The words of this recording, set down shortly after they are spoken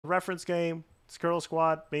reference game. Skirtle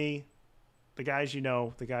Squad, me, the guys you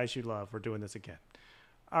know, the guys you love. We're doing this again.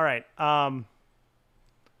 All right.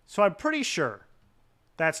 So I'm pretty sure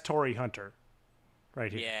that's Torrey Hunter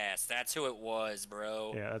right here. Yes, that's who it was,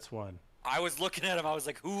 bro. Yeah, that's one. I was looking at him. I was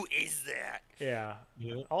like, who is that? Yeah.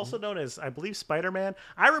 Yeah. Also known as, I believe, Spider-Man.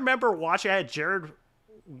 I remember watching, I had Jared,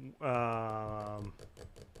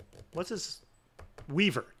 what's his,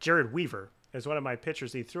 Weaver. Jared Weaver is one of my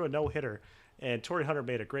pitchers. He threw a no-hitter, and Torrey Hunter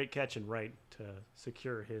made a great catch and right to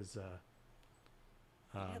secure his,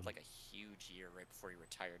 He had like a huge year right before he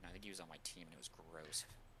retired, and I think he was on my team, and it was gross.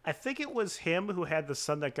 I think it was him who had the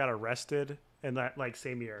son that got arrested, and that like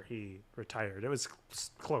same year he retired. It was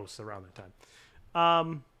close around that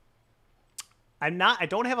time. I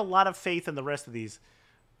don't have a lot of faith in the rest of these.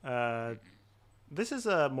 This is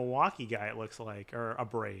a Milwaukee guy, it looks like, or a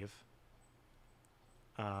Brave.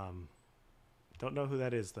 Don't know who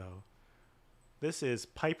that is though. This is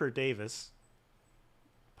Piper Davis.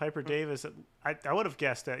 Piper Davis. I would have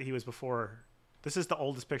guessed that he was before. This is the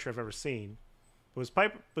oldest picture I've ever seen. Was he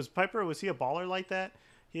a baller like that?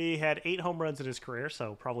 He had 8 home runs in his career,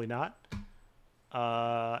 so probably not.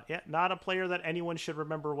 Yeah, not a player that anyone should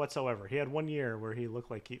remember whatsoever. He had 1 year where he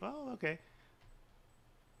looked like okay.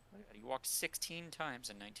 He walked 16 times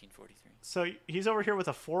in 1943. So he's over here with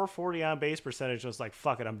a 440 on base percentage. I was like,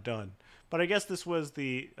 fuck it, I'm done. But I guess this was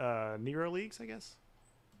the Negro Leagues, I guess.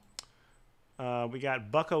 We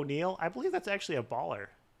got Buck O'Neil. I believe that's actually a baller.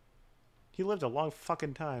 He lived a long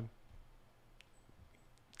fucking time.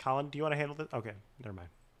 Colin, do you want to handle this? Okay, never mind.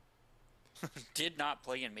 Did not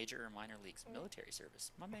play in major or minor leagues. Military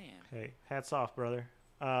service. My man. Hey, hats off, brother.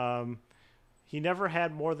 He never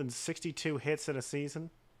had more than 62 hits in a season.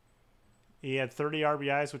 He had 30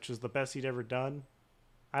 RBIs, which was the best he'd ever done.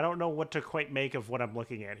 I don't know what to quite make of what I'm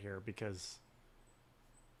looking at here because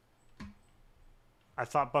I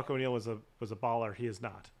thought Buck O'Neil was a baller. He is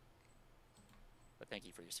not. But thank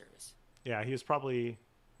you for your service. Yeah, he was probably,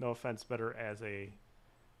 no offense, better as a,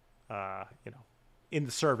 in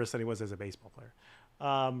the service than he was as a baseball player.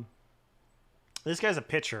 This guy's a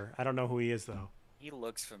pitcher. I don't know who he is, though. He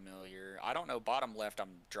looks familiar. I don't know. Bottom left, I'm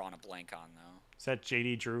drawing a blank on, though. Is that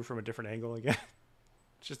JD Drew from a different angle again?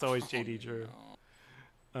 It's just always JD Drew.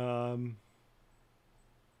 No.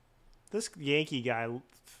 This Yankee guy,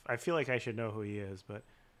 I feel like I should know who he is,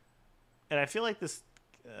 and I feel like this,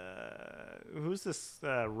 who's this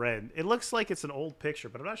red? It looks like it's an old picture,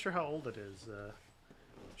 but I'm not sure how old it is.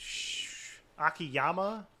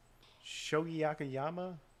 Akiyama? Shogi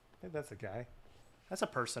Akiyama? I think that's a guy. That's a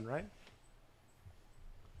person, right?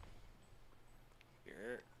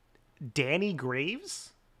 Sure. Danny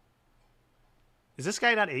Graves? Is this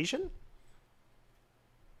guy not Asian?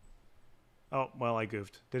 Oh, well, I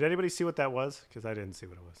goofed. Did anybody see what that was? Because I didn't see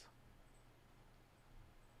what it was.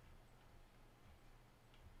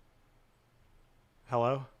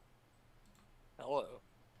 Hello? Hello.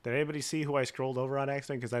 Did anybody see who I scrolled over on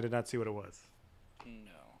accident? Because I did not see what it was.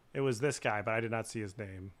 No. It was this guy, but I did not see his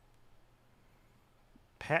name.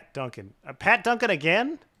 Pat Duncan. Pat Duncan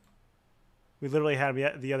again? We literally had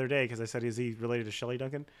him the other day because I said, is he related to Shelley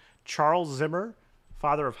Duncan? Charles Zimmer,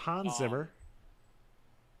 father of Hans Zimmer.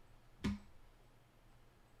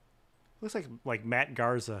 Looks like Matt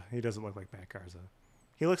Garza. He doesn't look like Matt Garza.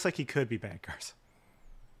 He looks like he could be Matt Garza.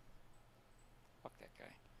 Fuck that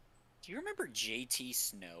guy. Do you remember JT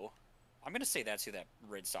Snow? I'm going to say that's who that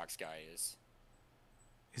Red Sox guy is.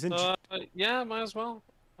 Isn't Yeah, might as well.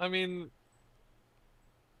 I mean,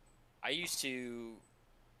 I used to...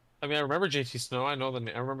 I remember JT Snow. I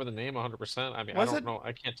remember the name 100%. I don't know.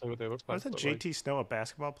 I can't tell you what they look like. Wasn't JT Snow a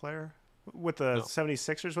basketball player with the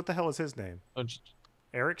 76ers? What the hell is his name?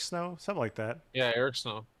 Eric Snow? Something like that. Yeah, Eric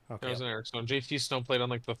Snow. Okay. There was an Eric Snow. JT Snow played on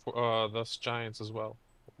like the Giants as well.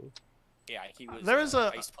 Yeah, he was.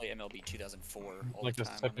 I used to play MLB 2004. All Like the a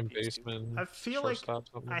time on second the PS2. baseman. I feel like shortstop,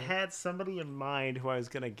 something I like that. had somebody in mind who I was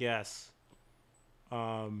going to guess.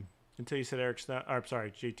 Until you said Eric Snow. Or,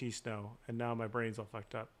 sorry, JT Snow. And now my brain's all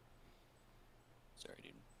fucked up. Sorry,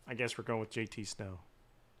 dude. I guess we're going with JT Snow.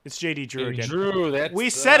 It's JD Drew again. Drew, that's We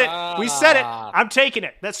said it. We said it. I'm taking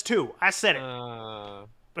it. That's 2. I said it.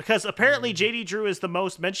 Because apparently JD Drew is the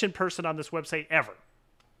most mentioned person on this website ever.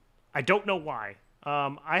 I don't know why.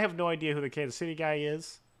 I have no idea who the Kansas City guy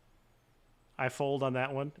is. I fold on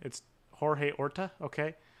that one. It's Jorge Orta.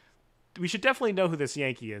 Okay. We should definitely know who this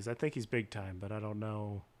Yankee is. I think he's big time, but I don't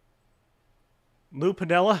know. Lou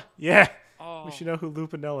Piniella? Yeah. Oh, We should know who Lou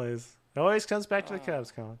Piniella is. It always comes back to the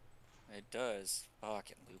Cubs, Colin. it does.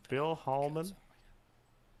 Fucking Lupin. Bill Hallman.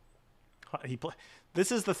 Cubs.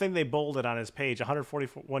 This is the thing they bolded on his page,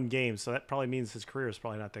 141 games, so that probably means his career is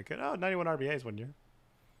probably not that good. Oh, 91 RBIs 1 year.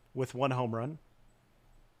 with 1 home run.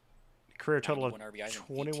 Career total of RBIs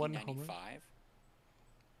 21 home runs.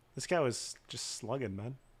 This guy was just slugging,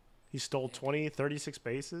 man. He stole 36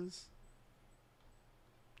 bases.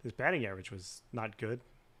 His batting average was not good.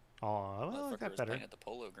 Oh, well, it got better. At the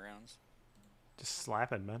Polo Grounds. Just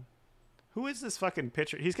slapping, man. Who is this fucking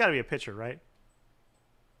pitcher? He's got to be a pitcher, right?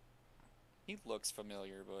 He looks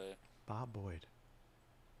familiar, but... Bob Boyd.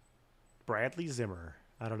 Bradley Zimmer.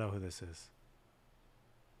 I don't know who this is.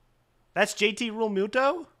 That's JT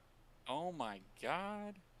Realmuto? Oh my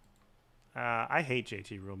god. I hate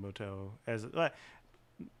JT Realmuto.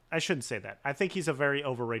 I shouldn't say that. I think he's a very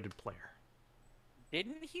overrated player.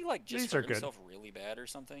 Didn't he like just hurt himself really bad or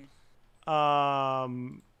something?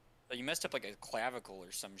 Like, you messed up like a clavicle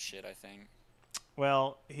or some shit, I think.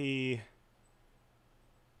 Well, he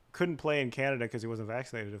couldn't play in Canada because he wasn't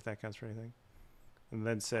vaccinated, if that counts for anything. And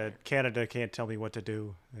then said, Canada can't tell me what to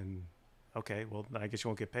do. And okay, well, I guess you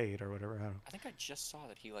won't get paid or whatever. I don't know. I think I just saw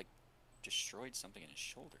that he like destroyed something in his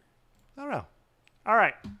shoulder. I don't know. All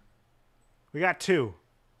right. We got 2.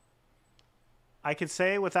 I can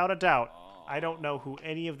say without a doubt, I don't know who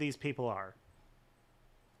any of these people are.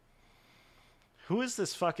 Who is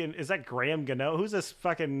this fucking... Is that Graham Gano? Who's this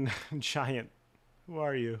fucking giant? Who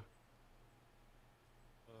are you?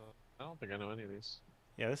 I don't think I know any of these.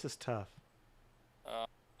 Yeah, this is tough.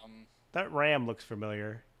 That Ram looks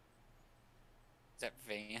familiar. Is that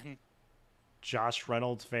Van? Josh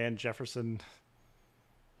Reynolds, Van Jefferson.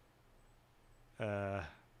 Who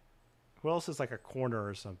else is like a corner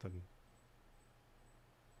or something?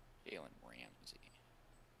 Jalen Ramsey.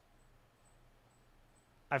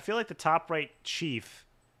 I feel like the top right Chief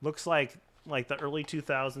looks like the early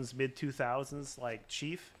 2000s, mid 2000s, like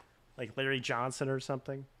Chief, like Larry Johnson or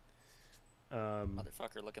something.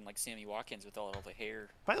 Motherfucker looking like Sammy Watkins with all the hair.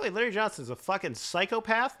 By the way, Larry Johnson's a fucking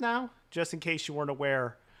psychopath now. Just in case you weren't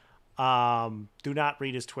aware, do not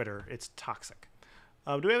read his Twitter. It's toxic.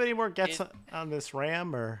 Do we have any more gets on this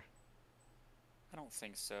Ram or? I don't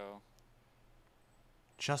think so.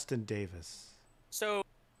 Justin Davis. So,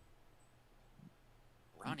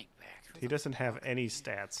 running back. He doesn't have any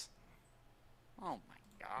stats. Oh my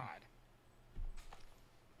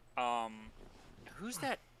god. Who's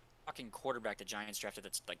that fucking quarterback the Giants drafted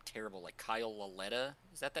that's like terrible? Like Kyle Laletta?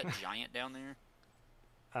 Is that giant down there?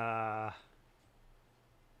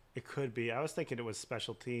 It could be. I was thinking it was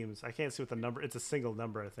special teams. I can't see what the number. It's a single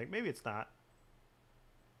number, I think. Maybe it's not.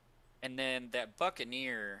 And then that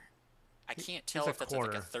Buccaneer, I can't tell if that's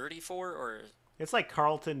like a 34 or... It's like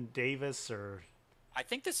Carlton Davis or... I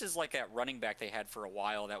think this is like that running back they had for a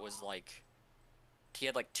while that was like... He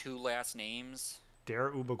had like 2 last names.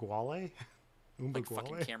 Dare Ubaguale? Like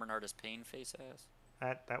fucking Cameron Artis-Payne face ass.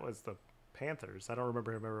 That was the Panthers. I don't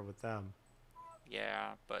remember with them.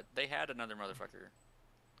 Yeah, but they had another motherfucker.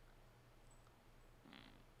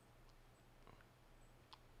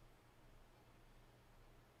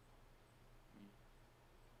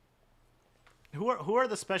 Who are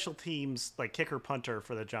the special teams, like kicker punter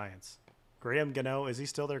for the Giants? Graham Gano, is he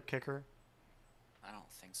still their kicker? I don't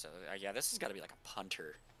think so. Yeah, this has got to be like a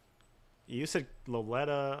punter. You said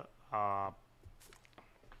Loletta. I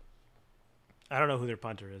don't know who their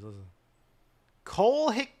punter is. Listen.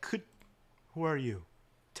 Cole Hick. Who are you?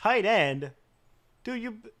 Tight end.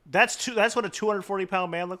 Dude, that's what a 240-pound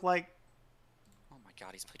man looked like. Oh my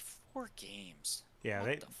god, he's played 4 games.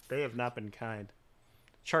 Yeah, they have not been kind.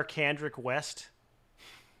 Charkandrick West.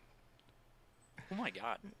 Oh my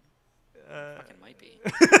god. Fucking might be.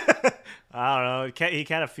 I don't know. He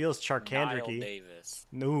kind of feels Charkandrick-y. Niall Davis.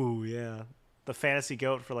 No, yeah. The fantasy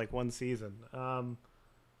goat for like 1 season.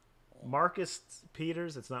 Marcus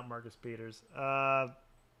Peters. It's not Marcus Peters.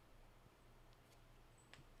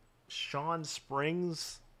 Sean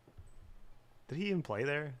Springs. Did he even play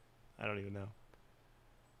there? I don't even know.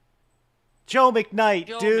 Joe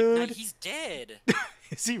McKnight, dude. McKnight, he's dead.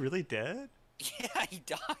 Is he really dead? Yeah, he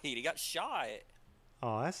died. He got shot.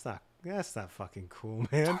 Oh, that's not fucking cool,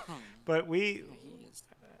 man. But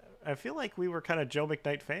I feel like we were kind of Joe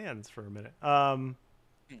McKnight fans for a minute.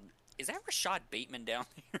 Is that Rashad Bateman down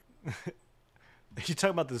there? Are you talking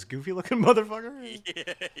about this goofy looking motherfucker?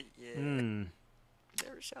 Yeah. Is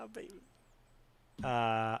that Rashad Bateman?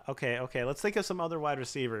 Okay. Let's think of some other wide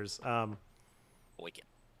receivers. Boykin.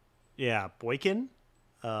 Yeah, Boykin.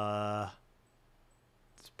 It's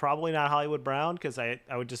probably not Hollywood Brown because I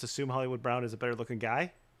would just assume Hollywood Brown is a better looking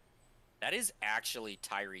guy. That is actually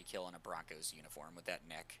Tyreek Hill in a Broncos uniform with that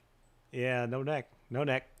neck. Yeah, no neck. No.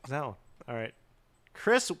 All right.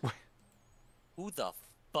 Chris. Who the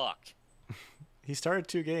fuck? He started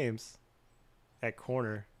 2 games at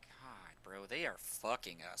corner. God, bro, they are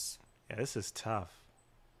fucking us. Yeah, this is tough.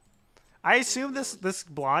 I assume this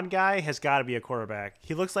blonde guy has got to be a quarterback.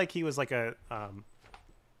 He looks like he was like a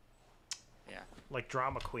Yeah. like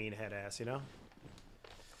drama queen head ass, you know?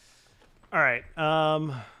 All right.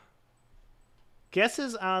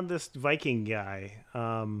 Guesses on this Viking guy.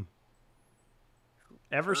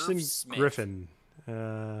 Everson Smith. Griffin.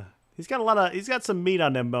 He's got some meat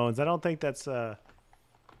on them bones. I don't think that's Irv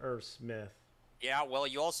Smith. Yeah, well,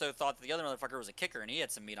 you also thought that the other motherfucker was a kicker, and he had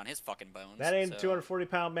some meat on his fucking bones. That ain't a so.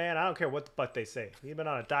 240-pound man. I don't care what the fuck they say. He's been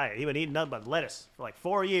on a diet. He's been eating nothing but lettuce for like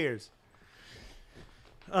 4 years.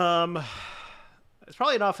 It's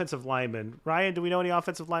probably an offensive lineman. Ryan, do we know any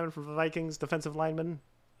offensive linemen from the Vikings? Defensive lineman?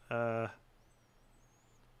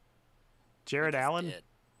 Jared Allen? Dead.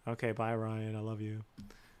 Okay, bye, Ryan. I love you.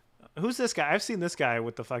 Who's this guy? I've seen this guy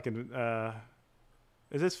with the fucking...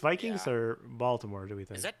 is this Vikings or Baltimore, do we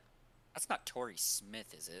think? Is that... That's not Torrey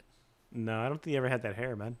Smith, is it? No, I don't think he ever had that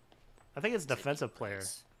hair, man. I think it's a defensive player.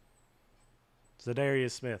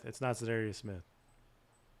 Zadarius Smith. It's not Zadarius Smith.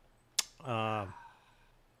 I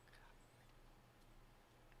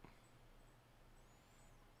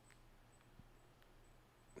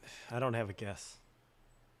don't have a guess.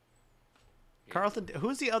 Carlton,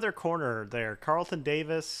 who's the other corner there? Carlton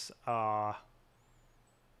Davis.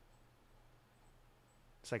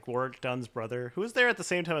 It's like Warwick Dunn's brother. Who was there at the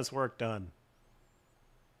same time as Warwick Dunn?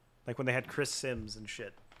 Like when they had Chris Sims and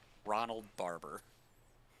shit. Ronald Barber.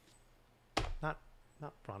 Not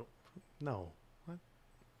Ronald. No. What?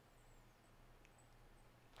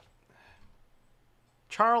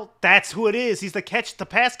 Charles. That's who it is. He's the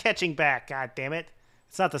pass catching back. God damn it.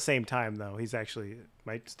 It's not the same time though. He's actually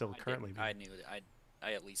might still currently be. I knew that.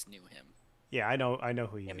 I at least knew him. Yeah, I know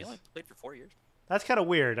who he is. He only played for 4 years. That's kind of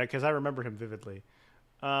weird because I remember him vividly.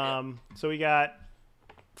 So we got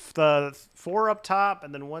the 4 up top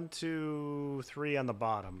and then 1, 2, 3 on the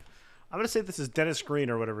bottom. I'm gonna say this is Dennis Green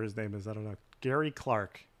or whatever his name is. I don't know. Gary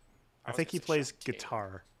Clark. I think he plays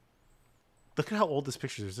guitar. Look at how old this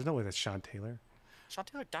picture is. There's no way that's Sean Taylor. Sean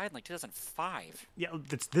Taylor died in like 2005. Yeah,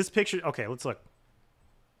 it's this picture. Okay, let's look.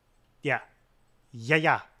 Yeah.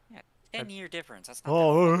 Yeah. 10-year difference. That's not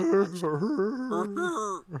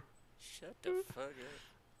that much. Shut the fuck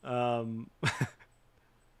up.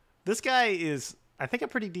 This guy is, I think, a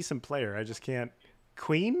pretty decent player. I just can't.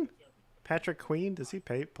 Queen? Patrick Queen? Does he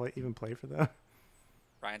even play for them?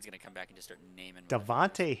 Ryan's gonna come back and just start naming.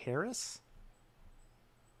 Devontae Harris?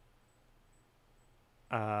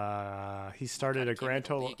 He started a grand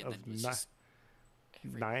total of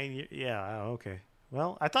 9 years. Yeah, okay.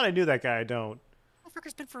 Well, I thought I knew that guy. I don't.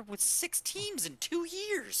 Motherfucker's been with 6 teams in 2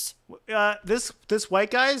 years. This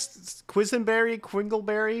white guy's Quisenberry,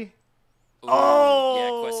 Quingleberry. Ooh, yeah,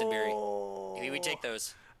 Quisenberry. We take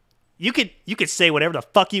those. You could say whatever the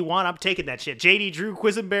fuck you want. I'm taking that shit. JD Drew,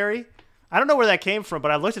 Quisenberry. I don't know where that came from, but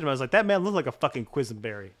I looked at him. I was like, that man looked like a fucking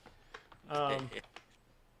Quisenberry.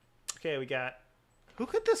 Okay, we got. Who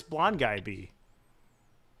could this blonde guy be?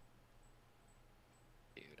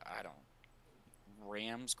 Dude, I don't.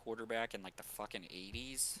 Rams quarterback in like the fucking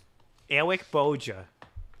 80s. Alec Boja.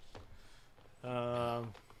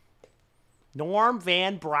 Norm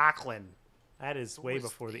Van Brocklin. That is way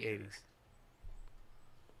before the 80s.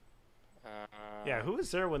 Yeah, who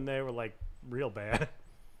was there when they were like real bad?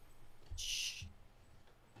 Jim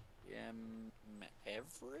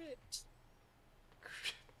Everett?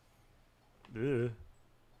 Ugh.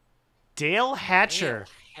 Dale Hatcher.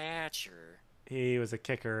 Dale Hatcher. He was a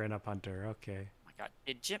kicker and a punter. Okay. Oh my god.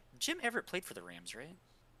 Did Jim Everett played for the Rams, right?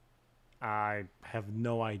 I have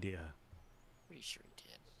no idea. Pretty sure he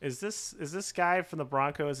did. Is this guy from the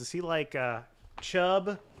Broncos? Is he like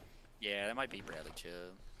Chubb? Yeah, that might be Bradley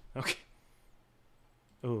Chubb. Okay.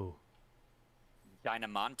 Ooh.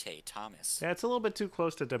 Dynamonte Thomas. Yeah, it's a little bit too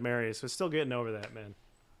close to Demarius, but still getting over that, man.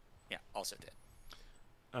 Yeah, also did.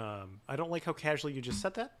 I don't like how casually you just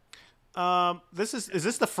said that. Is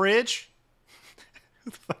this the fridge?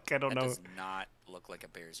 Fuck, I don't know. That does not look like a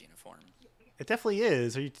Bears uniform. It definitely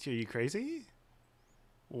is. Are you crazy?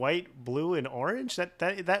 White, blue, and orange?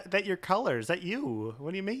 That your colors? That you?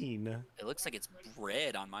 What do you mean? It looks like it's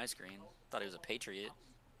red on my screen. Thought it was a Patriot.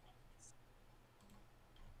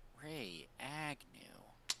 Ray Agnew.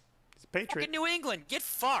 It's a Patriot. Fucking New England, get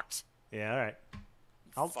fucked. Yeah, all right.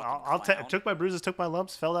 Clown. Took my bruises, took my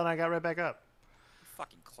lumps, fell down, I got right back up.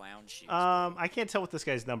 Fucking clown shoes. I can't tell what this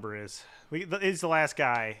guy's number is. He's the last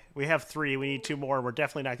guy. We have 3. We need 2 more. We're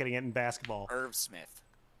definitely not getting it in basketball. Irv Smith.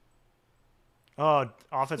 Oh,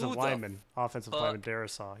 offensive lineman. Fuck? Offensive lineman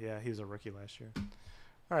Darisaw. Yeah, he was a rookie last year.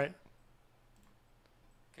 All right.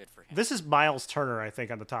 Good for him. This is Miles Turner, I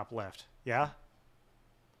think, on the top left. Yeah?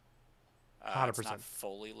 100%. It's 100%. not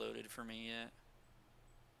fully loaded for me yet.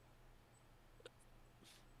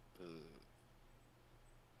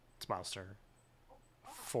 Miles Turner.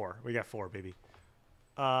 4. We got 4, baby.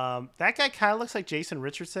 That guy kind of looks like Jason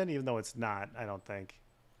Richardson, even though it's not, I don't think.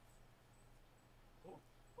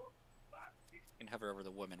 You can hover over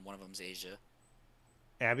the women. One of them's Asia.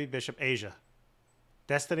 Abby Bishop, Asia.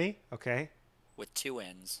 Destiny, okay. With 2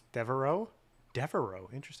 N's. Devereaux? Devereaux,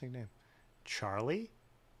 interesting name. Charlie?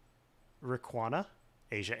 Raquana?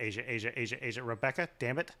 Asia. Rebecca,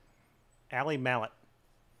 damn it. Allie Mallet.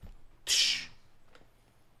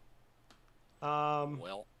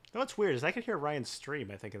 Well. No, what's weird is I could hear Ryan's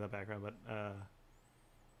stream, I think, in the background, but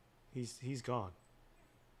he's gone.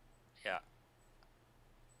 Yeah.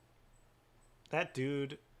 That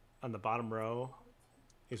dude on the bottom row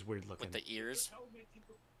is weird looking. With the ears?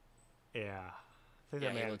 Yeah. I think Yeah,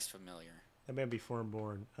 that man, he looks familiar. that man be foreign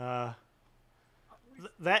born.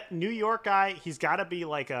 That New York guy, he's got to be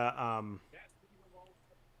like a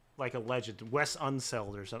legend. Wes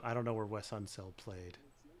Unseld or something. I don't know where Wes Unseld played.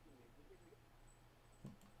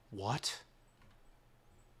 What?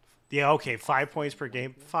 Yeah, okay, 5 points per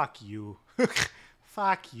game. Fuck you.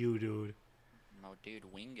 Fuck you, dude. Oh,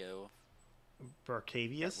 dude, Wingo.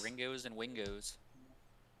 Barcavius? Ringos and Wingos.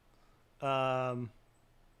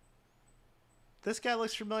 This guy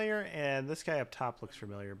looks familiar, and this guy up top looks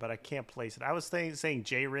familiar, but I can't place it. I was saying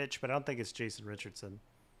Jay Rich, but I don't think it's Jason Richardson.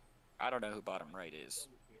 I don't know who bottom right is.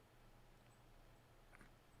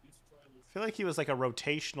 I feel like he was like a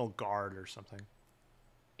rotational guard or something.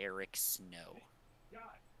 Eric Snow.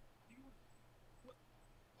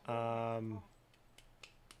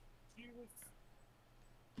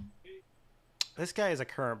 This guy is a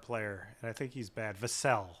current player, and I think he's bad.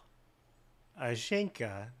 Vassell.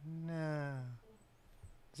 Zhenka. No.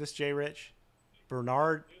 Is this Jay Rich?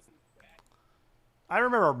 Bernard? I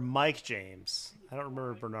remember Mike James. I don't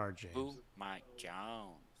remember Bernard James. Who? Mike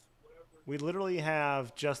Jones. We literally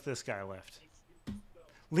have just this guy left.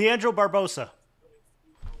 Leandro Barbosa.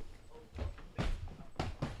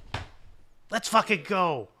 Let's fucking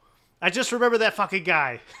go. I just remember that fucking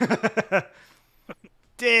guy.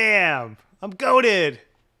 Damn. I'm goated.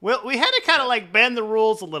 Well, we had to kind of like bend the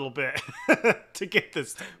rules a little bit to get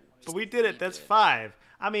this. But we did it. That's 5.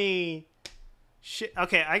 I mean, shit.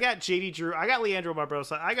 Okay, I got JD Drew. I got Leandro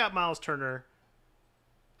Barbosa. I got Miles Turner.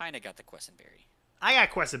 Kinda got the Questenberry. I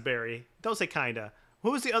got Questenberry. Don't say kinda.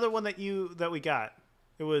 Who was the other one that we got?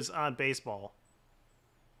 It was on baseball.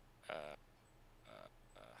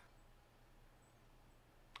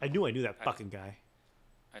 I knew that fucking guy.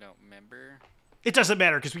 I don't remember. It doesn't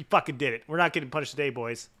matter because we fucking did it. We're not getting punished today,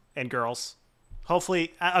 boys and girls.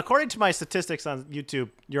 Hopefully, according to my statistics on YouTube,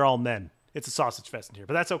 you're all men. It's a sausage fest in here,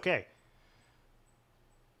 but that's okay.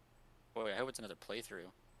 Boy, I hope it's another playthrough.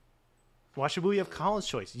 Watch a movie of Colin's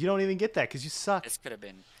choice. You don't even get that because you suck. This could have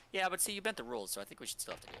been... Yeah, but see, you bent the rules, so I think we should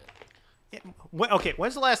still have to do it. Yeah, okay,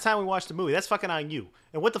 when's the last time we watched a movie? That's fucking on you.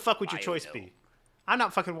 And what the fuck would your choice be? I'm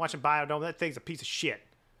not fucking watching Biodome. That thing's a piece of shit.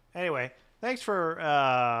 Anyway, thanks for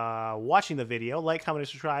watching the video. Like, comment, and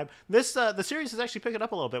subscribe. This the series is actually picking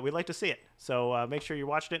up a little bit. We'd like to see it. So make sure you're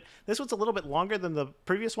watching it. This one's a little bit longer than the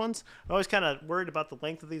previous ones. I'm always kind of worried about the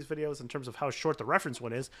length of these videos in terms of how short the reference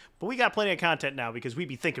one is. But we got plenty of content now because we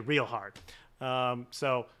be thinking real hard.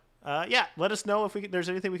 Yeah, let us know if there's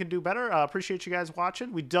anything we can do better. Appreciate you guys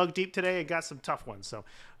watching. We dug deep today and got some tough ones. So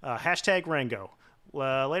hashtag Rango.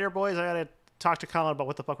 Later, boys. I got to talk to Colin about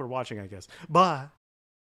what the fuck we're watching, I guess. Bye.